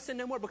condemned. Go sin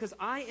no more because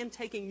I am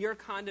taking your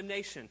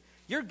condemnation.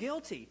 You're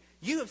guilty.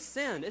 You have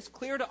sinned. It's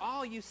clear to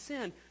all you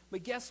sinned.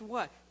 But guess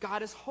what?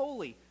 God is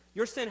holy.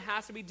 Your sin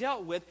has to be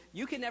dealt with.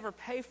 You can never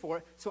pay for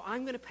it, so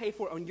I'm going to pay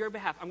for it on your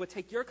behalf. I'm going to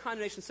take your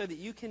condemnation so that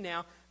you can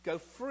now go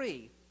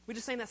free. We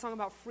just sang that song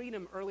about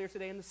freedom earlier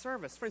today in the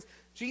service. Friends,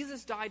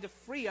 Jesus died to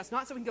free us,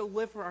 not so we can go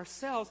live for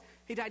ourselves.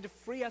 He died to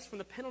free us from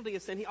the penalty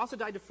of sin. He also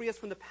died to free us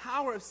from the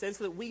power of sin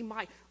so that we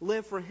might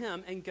live for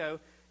him and go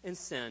and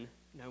sin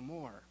no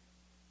more.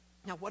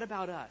 Now, what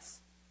about us?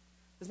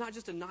 It's not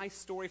just a nice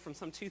story from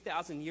some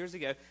 2,000 years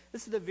ago.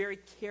 This is the very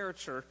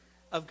character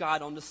of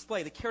God on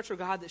display. The character of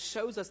God that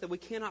shows us that we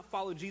cannot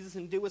follow Jesus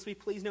and do as we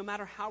please, no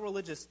matter how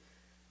religious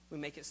we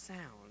make it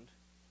sound.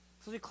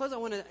 So as we close, I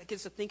want to get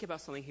us to think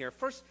about something here.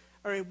 First,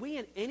 are we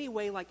in any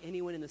way like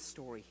anyone in the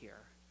story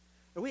here?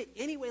 Are we in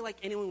any way like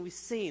anyone we've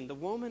seen, the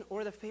woman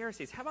or the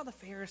Pharisees? How about the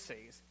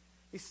Pharisees?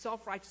 These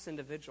self-righteous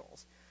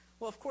individuals.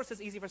 Well, of course, it's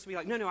easy for us to be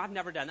like, no, I've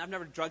never done that. I've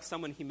never drugged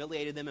someone,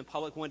 humiliated them in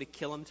public, wanted to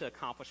kill them to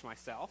accomplish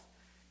myself.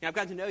 I've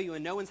gotten to know you,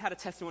 and no one's had a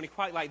testimony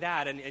quite like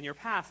that in your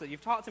past that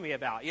you've talked to me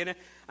about.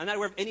 I'm not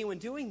aware of anyone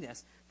doing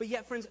this. But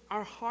yet, friends,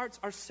 our hearts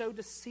are so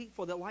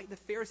deceitful that, like the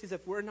Pharisees,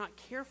 if we're not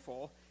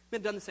careful, we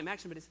have done the same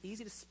action, but it's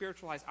easy to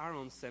spiritualize our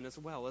own sin as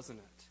well, isn't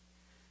it?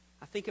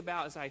 I think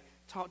about, as I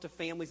talk to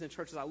families and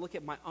churches, I look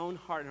at my own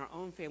heart and our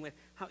own family,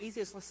 how easy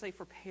it is, let's say,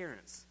 for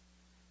parents.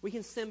 We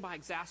can sin by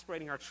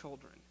exasperating our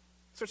children.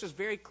 Scripture is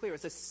very clear.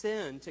 It's a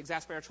sin to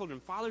exasperate our children.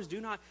 Fathers, do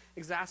not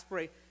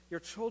exasperate your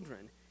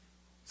children.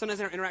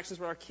 Sometimes in our interactions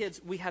with our kids,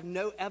 we have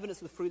no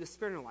evidence of the fruit of the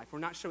Spirit in our life. We're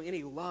not showing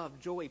any love,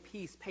 joy,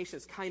 peace,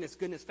 patience, kindness,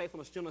 goodness,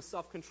 faithfulness, gentleness,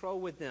 self-control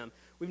with them.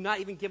 We've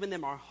not even given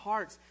them our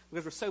hearts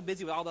because we're so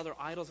busy with all the other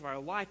idols of our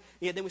life.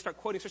 And yet then we start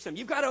quoting Scripture, saying,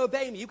 you've got to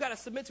obey me, you've got to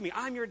submit to me,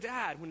 I'm your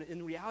dad. When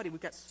in reality, we've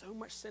got so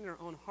much sin in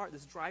our own heart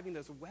that's driving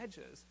those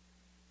wedges.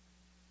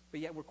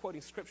 But yet we're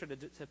quoting Scripture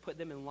to put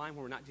them in line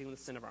where we're not dealing with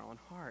the sin of our own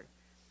heart.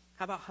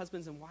 How about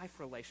husbands and wife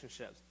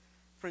relationships?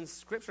 Friends,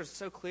 Scripture is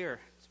so clear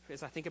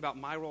as I think about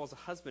my role as a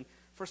husband.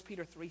 1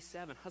 Peter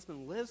 3:7,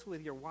 husband, lives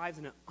with your wives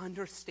in an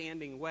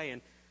understanding way.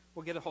 And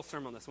we'll get a whole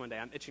sermon on this one day.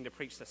 I'm itching to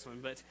preach this one.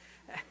 But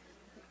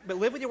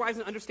live with your wives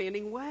in an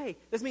understanding way.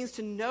 This means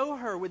to know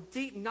her with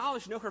deep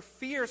knowledge, know her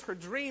fears, her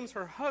dreams,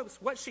 her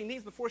hopes, what she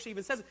needs before she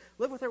even says it.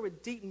 Live with her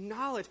with deep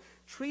knowledge,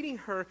 treating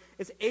her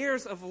as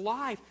heirs of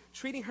life,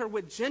 treating her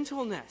with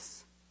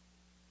gentleness.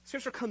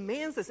 Scripture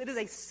commands this. It is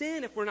a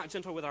sin if we're not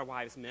gentle with our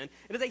wives, men.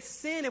 It is a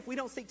sin if we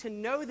don't seek to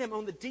know them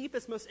on the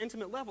deepest, most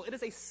intimate level. It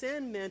is a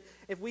sin, men,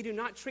 if we do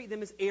not treat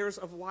them as heirs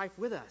of life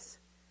with us.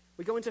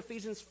 We go into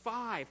Ephesians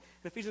 5,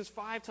 and Ephesians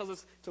 5 tells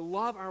us to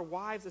love our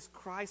wives as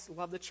Christ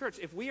loved the church.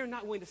 If we are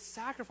not willing to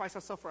sacrifice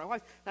ourselves for our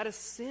wives, that is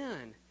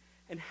sin.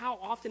 And how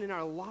often in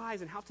our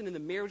lives and how often in the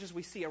marriages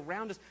we see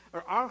around us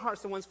are our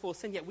hearts the ones full of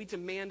sin, yet we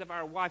demand of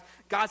our wife,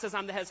 God says,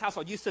 I'm the head of the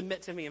household. You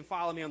submit to me and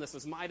follow me on this.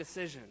 It's my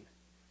decision.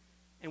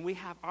 And we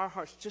have our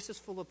hearts just as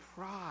full of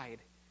pride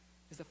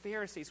as the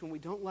Pharisees when we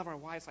don't love our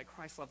wives like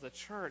Christ loved the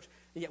church,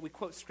 and yet we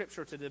quote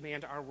Scripture to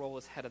demand our role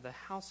as head of the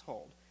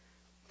household.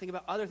 Think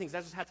about other things.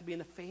 That just have to be in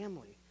the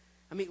family.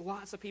 I meet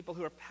lots of people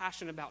who are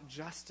passionate about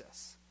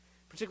justice,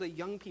 particularly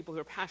young people who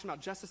are passionate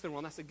about justice in the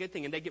world, and that's a good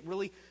thing. And they get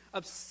really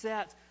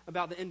upset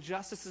about the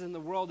injustices in the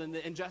world, and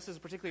the injustices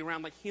particularly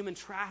around like human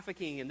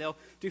trafficking, and they'll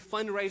do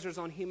fundraisers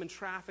on human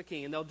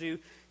trafficking, and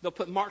they'll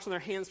put marks on their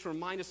hands to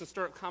remind us and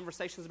stir up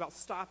conversations about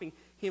stopping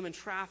human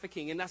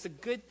trafficking, and that's a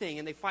good thing.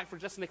 And they fight for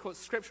justice, and they quote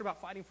Scripture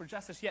about fighting for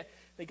justice, yet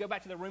they go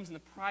back to their rooms in the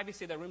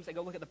privacy of their rooms, they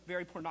go look at the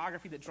very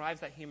pornography that drives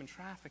that human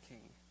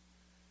trafficking.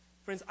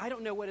 Friends, I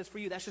don't know what is for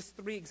you. That's just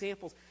 3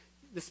 examples.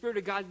 The Spirit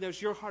of God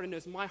knows your heart and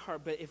knows my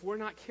heart, but if we're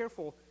not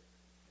careful,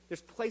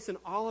 there's place in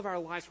all of our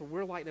lives where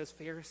we're like those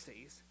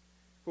Pharisees,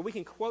 where we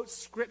can quote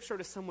Scripture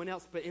to someone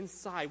else, but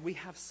inside we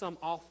have some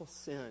awful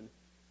sin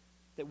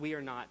that we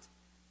are not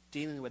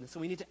dealing with. And so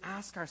we need to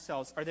ask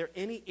ourselves, are there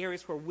any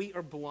areas where we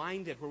are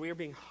blinded, where we are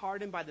being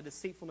hardened by the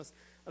deceitfulness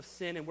of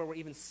sin, and where we're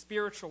even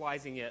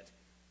spiritualizing it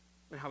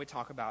and how we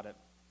talk about it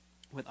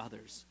with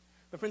others?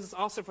 But friends, it's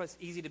also for us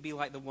easy to be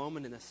like the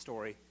woman in this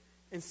story,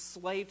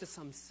 enslaved to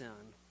some sin.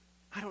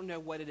 I don't know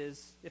what it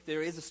is, if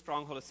there is a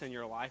stronghold of sin in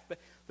your life, but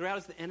the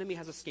reality is the enemy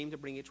has a scheme to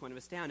bring each one of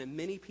us down. And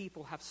many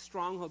people have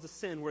strongholds of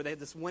sin where they have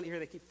this one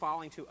area they keep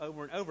falling to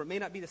over and over. It may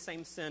not be the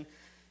same sin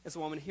as the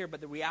woman here,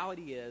 but the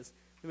reality is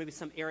there may be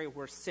some area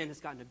where sin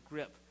has gotten a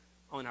grip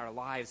on our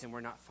lives and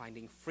we're not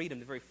finding freedom,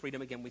 the very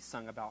freedom, again, we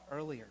sung about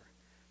earlier.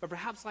 But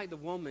perhaps like the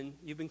woman,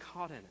 you've been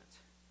caught in it.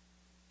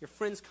 Your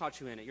friends caught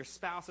you in it. Your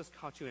spouse has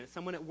caught you in it.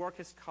 Someone at work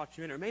has caught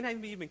you in it. Or it may not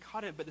even be you've been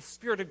caught in it, but the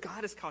Spirit of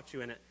God has caught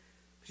you in it.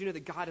 Because you know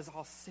that God is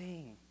all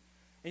seeing.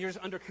 And you're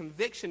just under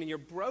conviction and you're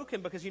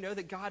broken because you know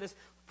that God is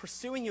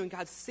pursuing you and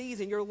God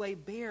sees and you're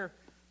laid bare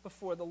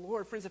before the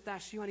Lord. Friends, if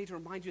that's you, I need to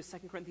remind you of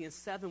 2 Corinthians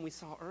 7 we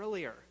saw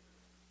earlier.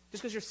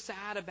 Just because you're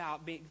sad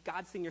about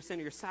God seeing your sin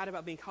or you're sad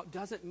about being caught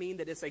doesn't mean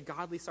that it's a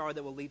godly sorrow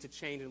that will lead to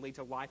change and lead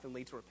to life and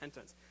lead to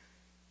repentance.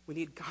 We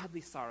need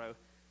godly sorrow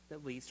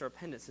that leads to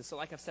repentance. And so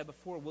like I've said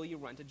before, will you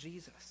run to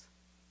Jesus?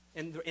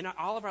 And in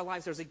all of our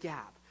lives, there's a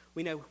gap.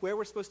 We know where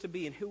we're supposed to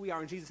be and who we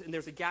are in Jesus, and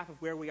there's a gap of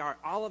where we are.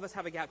 All of us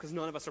have a gap because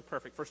none of us are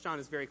perfect. 1 John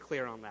is very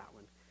clear on that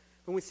one.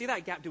 When we see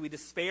that gap, do we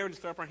despair and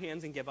just throw up our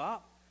hands and give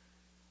up?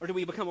 Or do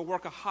we become a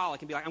workaholic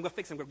and be like, I'm going to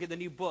fix it. I'm going to get the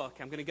new book.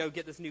 I'm going to go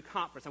get this new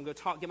conference. I'm going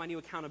to get my new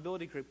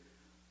accountability group.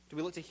 Do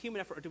we look to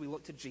human effort or do we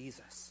look to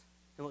Jesus?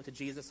 And look to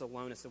Jesus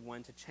alone as the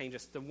one to change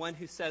us. The one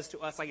who says to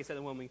us, like I said,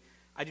 the woman,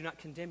 I do not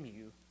condemn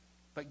you,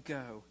 but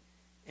go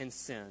and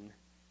sin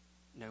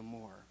no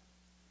more.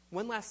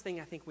 One last thing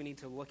I think we need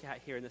to look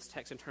at here in this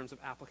text in terms of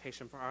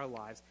application for our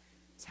lives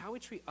is how we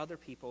treat other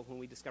people when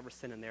we discover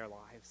sin in their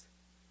lives.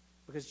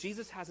 Because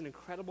Jesus has an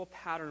incredible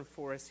pattern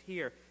for us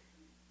here.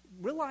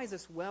 Realize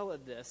as well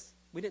of this,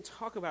 we didn't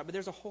talk about it, but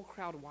there's a whole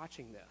crowd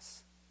watching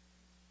this.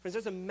 Friends,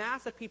 there's a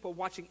mass of people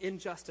watching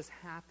injustice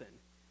happen.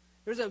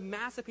 There's a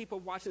mass of people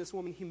watching this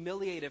woman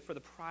humiliated for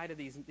the pride of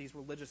these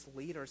religious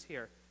leaders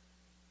here.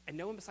 And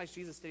no one besides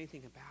Jesus did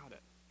anything about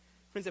it.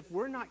 Friends, if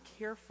we're not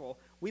careful,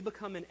 we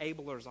become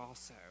enablers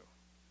also.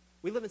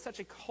 We live in such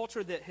a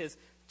culture that has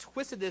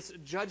twisted this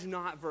judge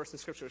not verse in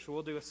Scripture, so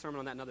we'll do a sermon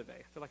on that another day.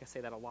 I feel like I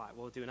say that a lot.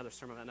 We'll do another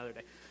sermon on that another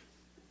day.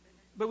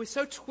 But we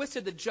so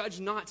twisted the judge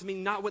not to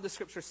mean not what the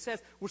Scripture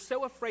says. We're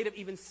so afraid of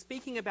even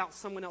speaking about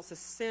someone else's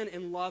sin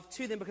in love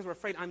to them because we're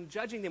afraid I'm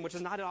judging them, which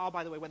is not at all,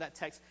 by the way, what that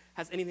text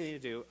has anything to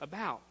do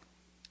about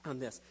on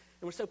this.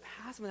 And we're so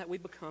passive that we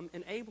become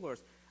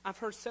enablers. I've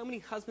heard so many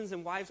husbands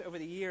and wives over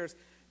the years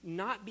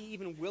not be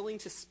even willing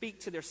to speak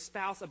to their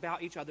spouse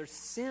about each other's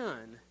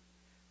sin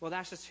well,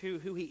 that's just who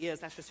he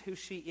is. That's just who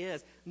she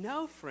is.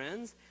 No,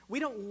 friends.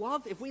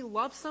 If we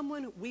love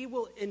someone, we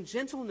will, in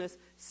gentleness,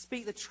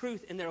 speak the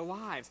truth in their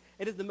lives.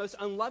 It is the most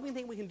unloving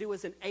thing we can do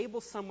is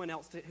enable someone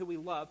else who we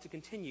love to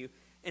continue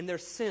in their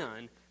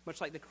sin, much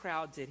like the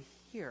crowd did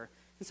here.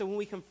 And so when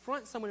we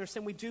confront someone in their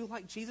sin, we do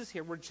like Jesus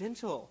here. We're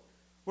gentle.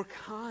 We're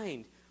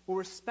kind. We're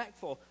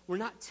respectful. We're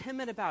not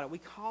timid about it. We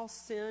call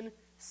sin,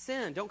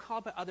 sin. Don't call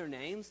it by other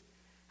names.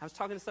 I was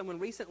talking to someone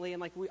recently,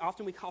 and we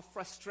often call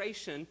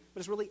frustration, but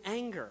it's really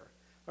anger.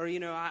 Or,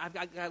 I've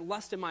got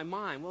lust in my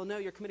mind. Well, no,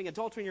 you're committing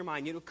adultery in your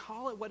mind.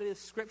 Call it what it is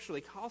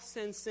scripturally. Call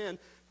sin, sin,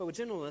 but with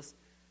gentleness.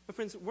 But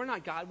friends, we're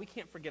not God. We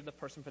can't forgive the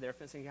person for their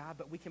offense in God,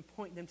 but we can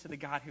point them to the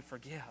God who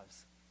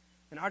forgives.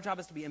 And our job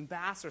is to be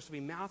ambassadors, to be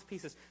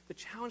mouthpieces, to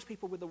challenge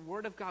people with the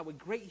word of God, with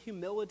great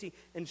humility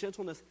and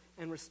gentleness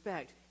and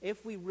respect.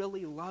 If we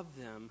really love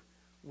them,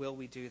 will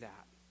we do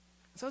that?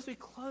 So as we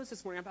close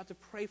this morning, I'm about to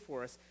pray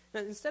for us.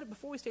 Now,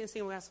 before we stay and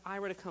sing, we'll ask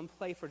Ira to come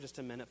play for just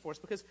a minute for us,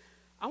 because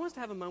I want us to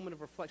have a moment of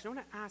reflection. I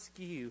want to ask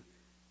you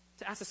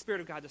to ask the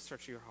Spirit of God to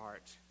search your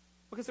heart.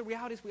 Because the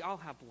reality is we all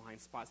have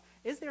blind spots.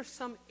 Is there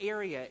some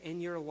area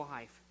in your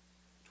life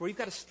where you've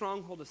got a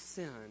stronghold of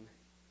sin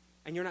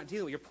and you're not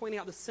dealing with it? You're pointing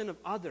out the sin of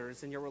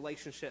others in your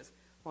relationships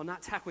while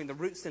not tackling the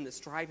root sin that's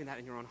driving that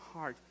in your own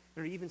heart.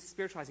 Or even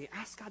spiritualizing.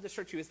 Ask God to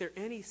search you. Is there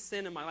any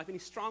sin in my life, any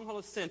stronghold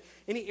of sin,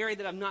 any area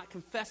that I'm not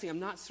confessing, I'm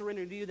not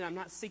surrendering to you, that I'm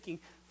not seeking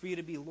for you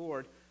to be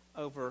Lord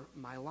over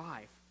my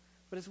life?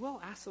 But as well,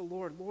 ask the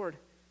Lord,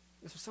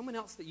 is there someone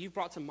else that you've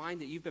brought to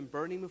mind that you've been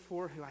burning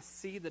before, who I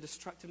see the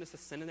destructiveness of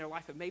sin in their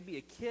life? It may be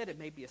a kid, it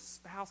may be a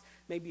spouse,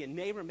 it may be a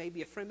neighbor, it may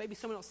be a friend, maybe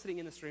someone else sitting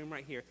in this room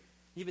right here.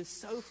 You've been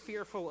so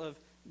fearful of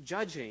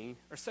judging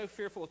or so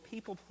fearful of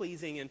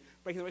people-pleasing and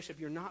breaking the relationship,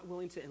 you're not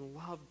willing to, in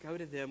love, go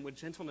to them with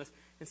gentleness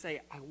and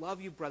say, I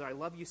love you, brother, I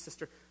love you,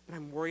 sister, but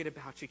I'm worried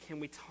about you. Can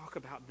we talk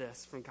about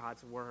this from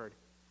God's word?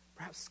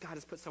 Perhaps God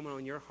has put someone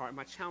on your heart.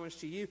 My challenge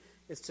to you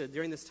is to,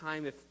 during this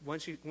time,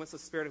 once the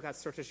Spirit of God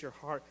searches your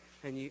heart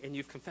and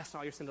you've confessed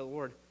all your sin to the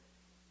Lord,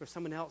 there's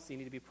someone else you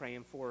need to be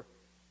praying for.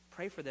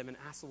 Pray for them and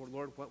ask the Lord,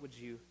 Lord, what would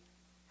you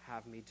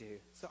have me do?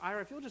 So,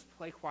 Ira, if you'll just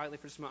play quietly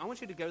for just a moment, I want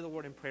you to go to the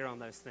Lord in prayer on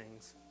those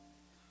things.